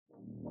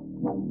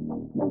Hey,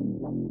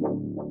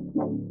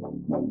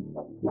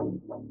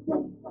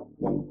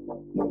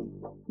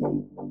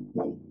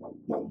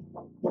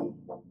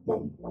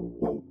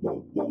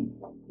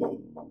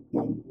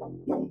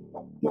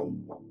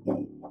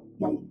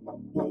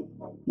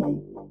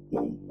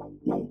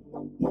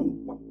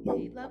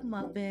 love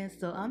muffins.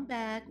 So I'm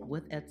back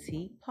with a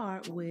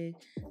T-part wig.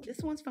 This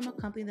one's from a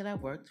company that I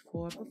worked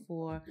for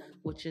before,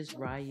 which is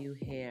RuiYu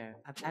HAIR.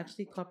 I've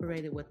actually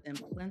cooperated with them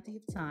plenty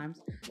of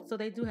times, so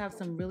they do have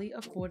some really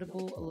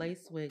affordable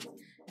lace wigs.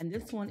 And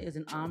this one is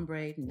an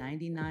Ombre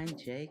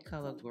 99J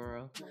color,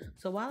 girl.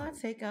 So while I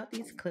take out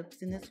these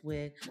clips in this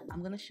wig,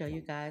 I'm gonna show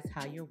you guys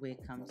how your wig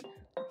comes.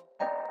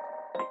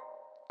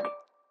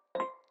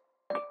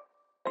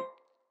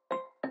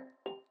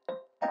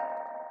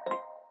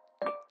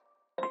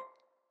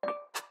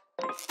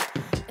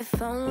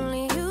 If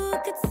only you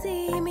could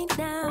see me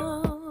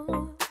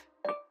now.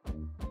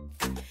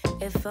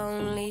 If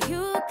only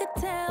you could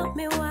tell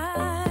me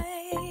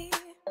why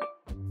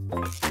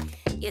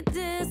you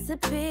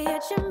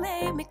disappeared, you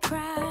made me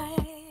cry.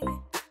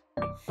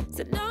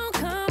 So don't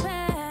come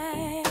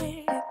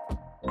back.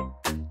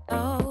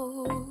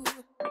 Oh,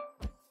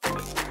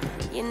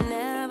 you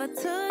never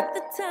took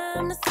the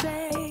time to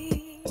say.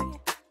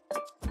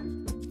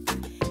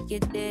 You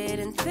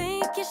didn't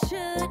think you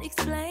should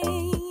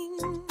explain.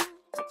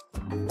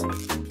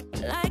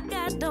 Like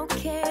I don't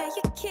care,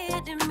 you're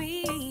kidding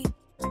me.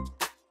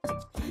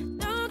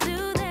 Don't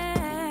do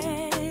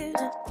that.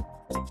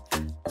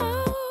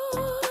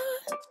 Oh,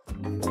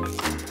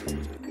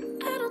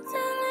 I don't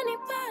tell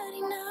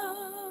anybody, no.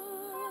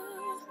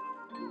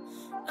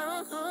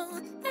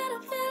 That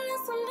I'm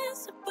feeling so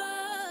miserable.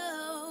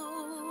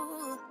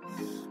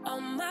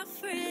 All my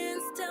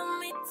friends tell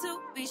me to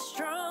be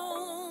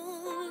strong.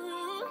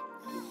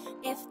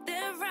 If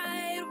they're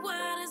right,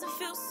 why does it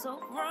feel so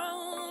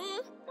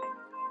wrong?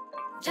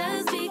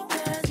 Just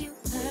because you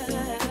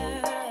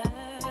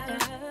hurt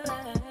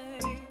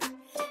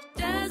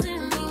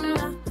doesn't mean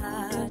my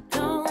heart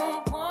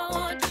don't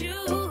want you.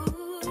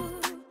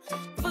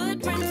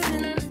 Footprints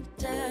in the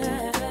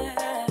dirt.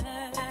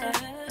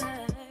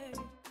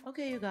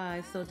 Okay, you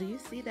guys, so do you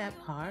see that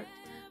part?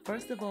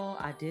 First of all,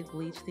 I did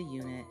bleach the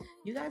unit.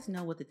 You guys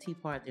know with the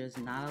T-part, there's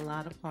not a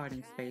lot of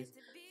parting space.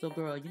 So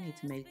girl, you need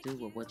to make do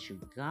with what you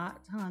got,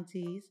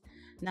 hunties.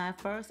 Now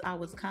at first, I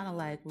was kind of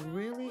like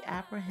really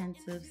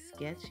apprehensive,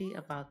 sketchy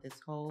about this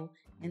whole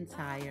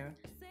entire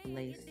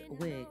lace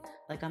wig.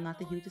 Like I'm not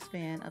the hugest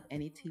fan of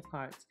any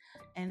T-parts.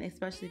 And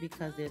especially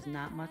because there's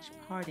not much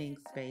parting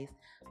space.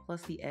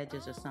 Plus the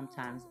edges are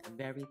sometimes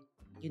very,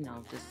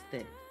 just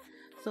thick.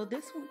 So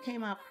this one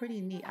came out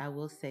pretty neat, I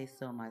will say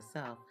so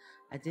myself.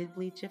 I did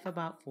bleach it for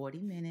about 40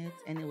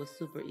 minutes and it was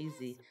super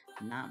easy.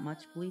 Not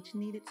much bleach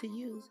needed to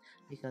use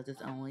because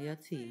it's only a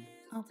T.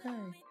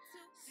 Okay.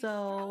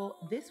 So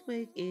this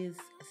wig is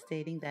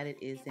stating that it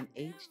is an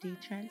HD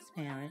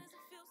transparent.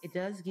 It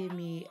does give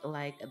me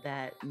like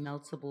that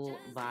meltable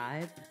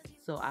vibe.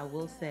 So I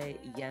will say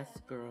yes,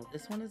 girl.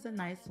 This one is a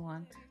nice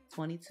one.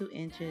 22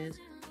 inches,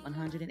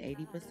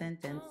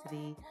 180%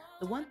 density.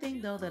 The one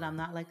thing though that I'm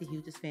not like the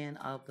hugest fan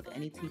of with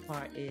any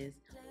T-part is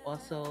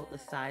also the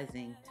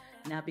sizing.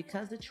 Now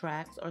because the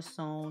tracks are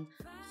sewn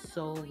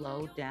so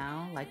low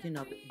down, like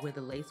where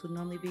the lace would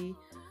normally be,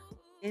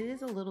 it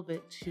is a little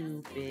bit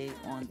too big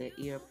on the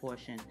ear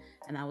portion.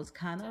 And I was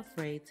kind of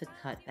afraid to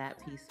cut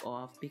that piece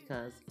off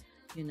because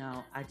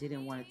I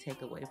didn't want to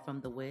take away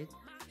from the wig.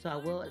 So I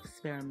will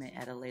experiment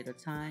at a later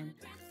time,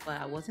 but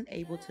I wasn't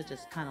able to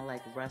just kind of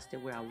like rest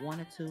it where I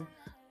wanted to.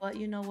 But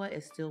you know what?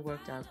 It still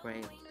worked out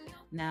great.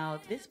 Now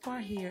this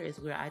part here is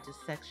where I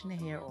just section the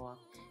hair off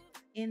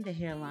in the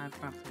hairline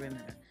front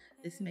perimeter.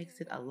 This makes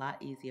it a lot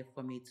easier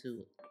for me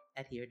to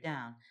adhere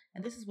down.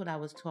 And this is what I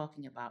was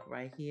talking about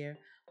right here,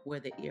 where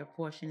the ear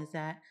portion is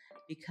at.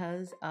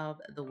 Because of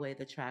the way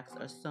the tracks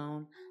are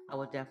sewn, I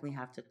will definitely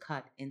have to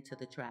cut into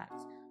the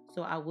tracks.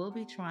 So I will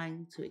be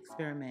trying to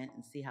experiment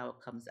and see how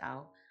it comes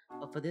out.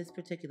 But for this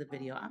particular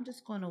video, I'm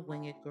just going to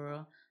wing it,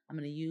 girl. I'm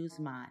going to use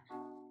my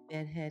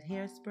bedhead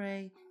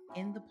hairspray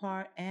in the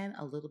part and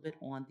a little bit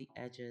on the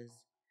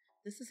edges.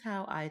 This is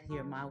how I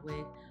adhere my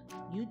wig.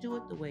 You do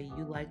it the way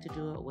you like to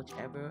do it,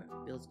 whichever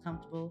feels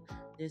comfortable.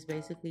 There's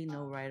basically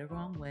no right or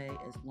wrong way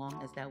as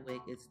long as that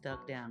wig is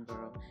stuck down,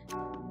 girl.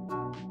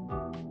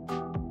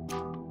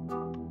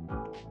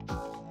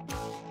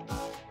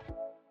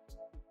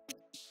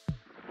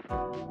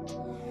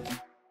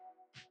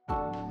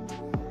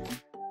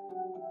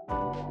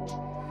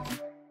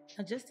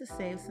 Now just to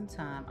save some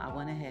time, I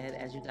went ahead,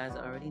 as you guys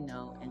already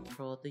know, and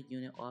curled the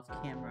unit off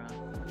camera.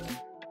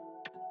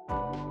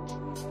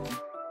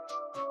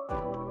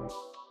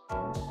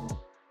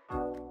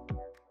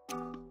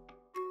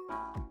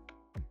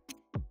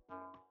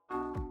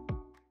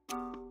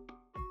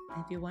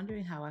 And if you're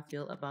wondering how I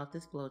feel about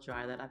this blow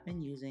dryer that I've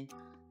been using,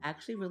 I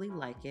actually really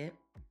like it.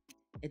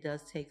 It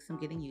does take some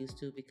getting used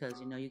to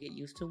because you get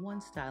used to one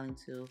styling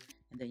tool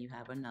and then you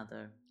have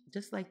another.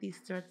 just like these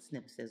thread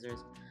snip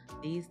scissors.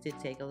 These did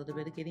take a little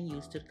bit of getting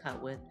used to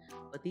cut with,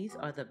 but these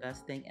are the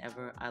best thing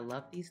ever. I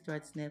love these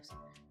thread snips.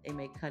 They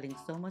make cutting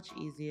so much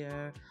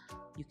easier.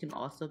 You can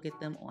also get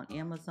them on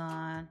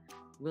Amazon,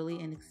 really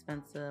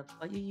inexpensive,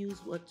 but you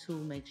use what tool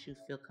makes you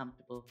feel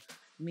comfortable.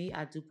 Me,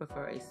 I do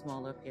prefer a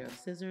smaller pair of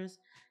scissors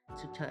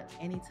to cut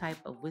any type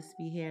of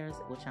wispy hairs,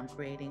 which I'm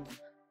creating,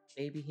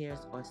 baby hairs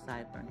or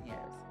sideburn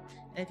hairs.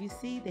 And if you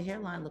see, the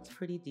hairline looks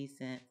pretty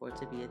decent for it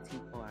to be a tea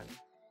part.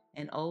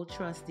 And old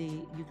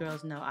trusty, you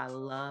girls know I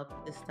love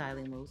this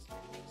styling mousse.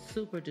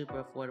 Super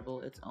duper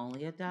affordable. It's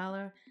only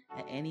 $1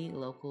 at any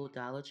local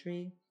Dollar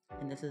Tree.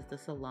 And this is the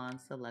Salon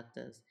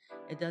Selectives.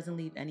 It doesn't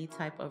leave any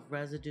type of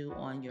residue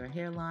on your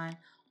hairline.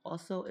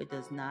 Also, it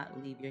does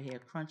not leave your hair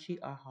crunchy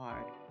or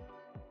hard.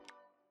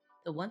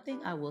 The one thing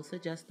I will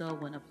suggest though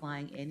when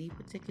applying any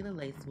particular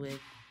lace wig,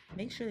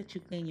 make sure that you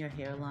clean your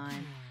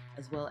hairline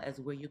as well as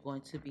where you're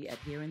going to be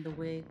adhering the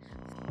wig.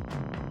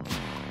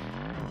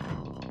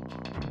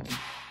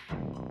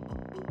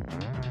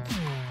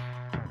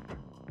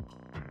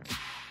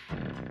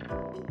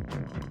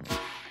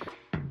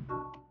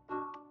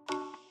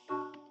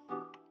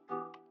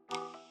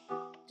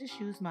 Just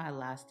use my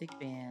elastic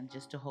band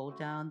just to hold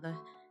down the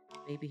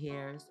baby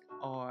hairs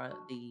or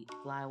the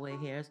flyaway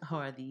hairs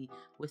or the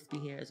wispy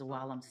hairs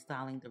while I'm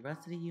styling the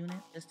rest of the unit.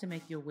 Just to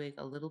make your wig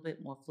a little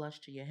bit more flush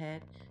to your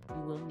head,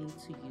 you will need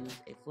to use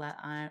a flat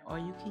iron, or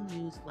you can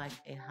use like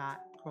a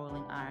hot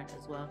curling iron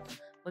as well.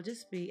 But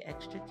just be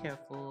extra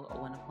careful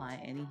when applying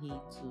any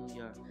heat to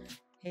your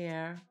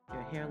hair,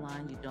 your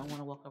hairline. You don't want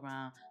to walk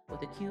around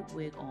with a cute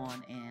wig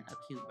on and a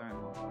cute burn.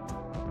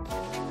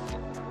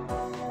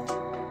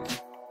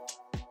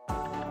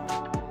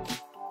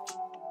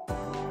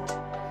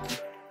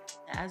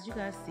 As you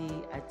guys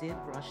see, I did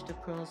brush the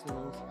curls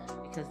loose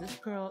because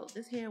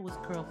this hair was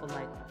curled for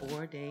like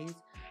 4 days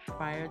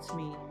prior to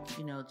me,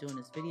 doing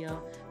this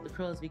video. The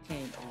curls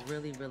became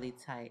really, really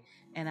tight,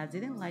 and I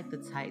didn't like the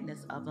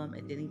tightness of them.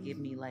 It didn't give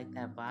me like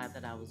that vibe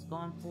that I was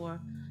going for.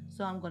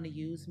 So I'm going to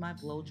use my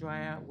blow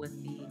dryer with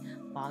the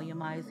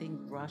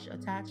volumizing brush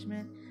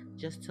attachment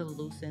just to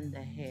loosen the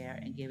hair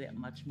and give it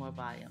much more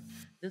volume.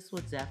 This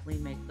will definitely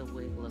make the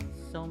wig look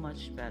so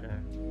much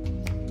better.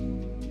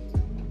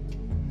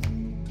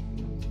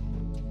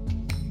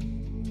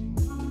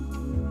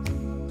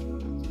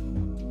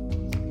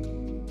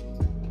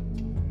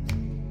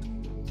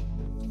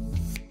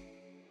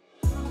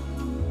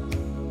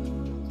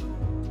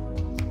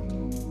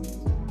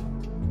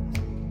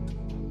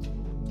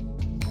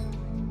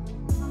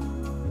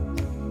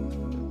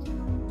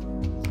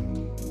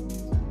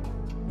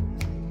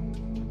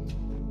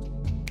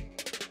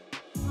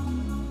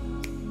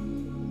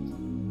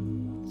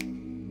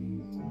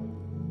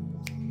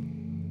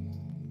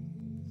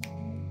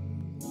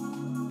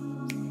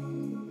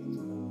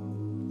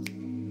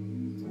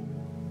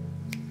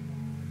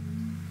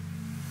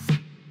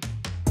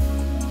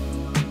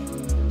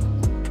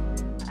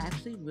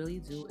 Really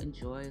do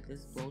enjoy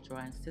this blow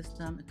drying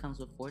system. It comes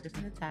with 4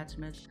 different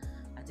attachments.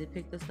 I did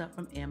pick this up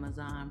from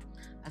Amazon.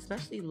 I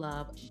especially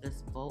love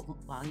this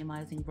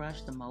volumizing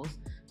brush the most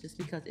just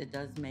because it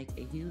does make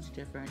a huge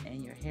difference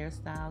in your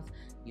hairstyles,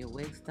 your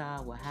wig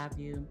style, what have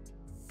you.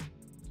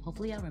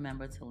 Hopefully I'll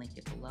remember to link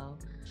it below,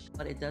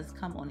 but it does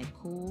come on a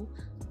cool,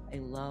 a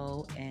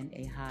low, and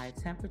a high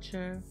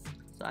temperature.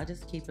 So I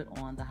just keep it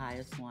on the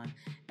highest one.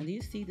 And do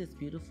you see this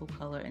beautiful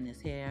color in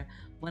this hair?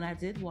 When I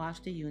did wash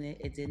the unit,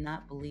 it did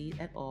not bleed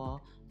at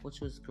all,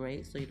 which was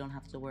great. So you don't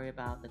have to worry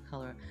about the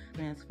color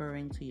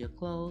transferring to your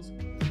clothes.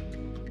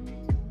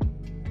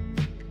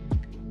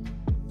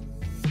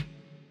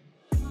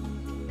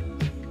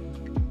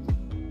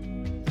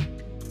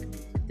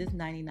 This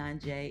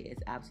 99J is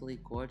absolutely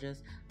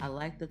gorgeous. I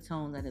like the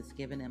tone that it's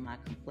given in my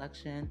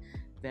complexion.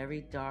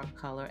 Very dark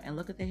color, and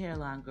look at the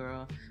hairline,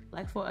 girl.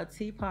 Like for a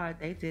tea part,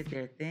 they did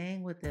their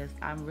thing with this.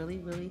 I'm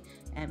really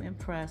am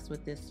impressed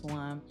with this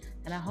one,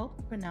 and I hope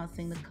I'm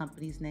pronouncing the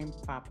company's name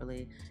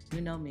properly. You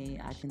know me,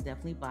 I can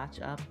definitely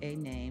botch up a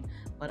name,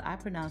 but I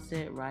pronounce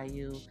it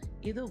RuiYu.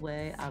 Either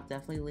way, I'll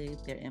definitely leave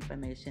their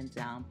information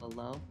down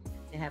below.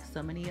 They have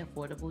so many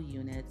affordable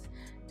units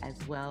as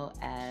well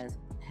as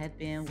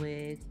headband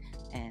wigs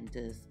and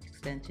this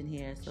extension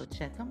here, so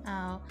check them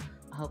out.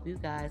 I hope you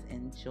guys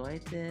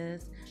enjoyed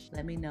this.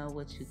 Let me know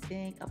what you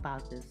think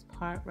about this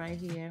part right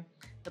here.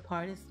 The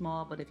part is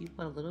small, but if you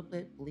put a little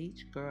bit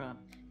bleach, girl,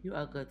 you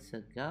are good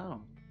to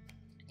go.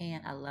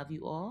 And I love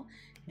you all.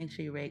 Make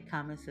sure you rate,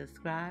 comment,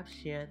 subscribe,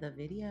 share the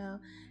video,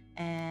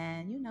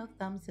 and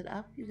thumbs it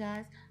up, you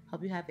guys.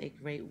 Hope you have a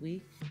great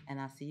week, and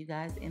I'll see you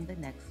guys in the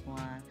next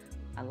one.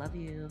 I love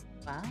you.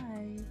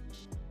 Bye.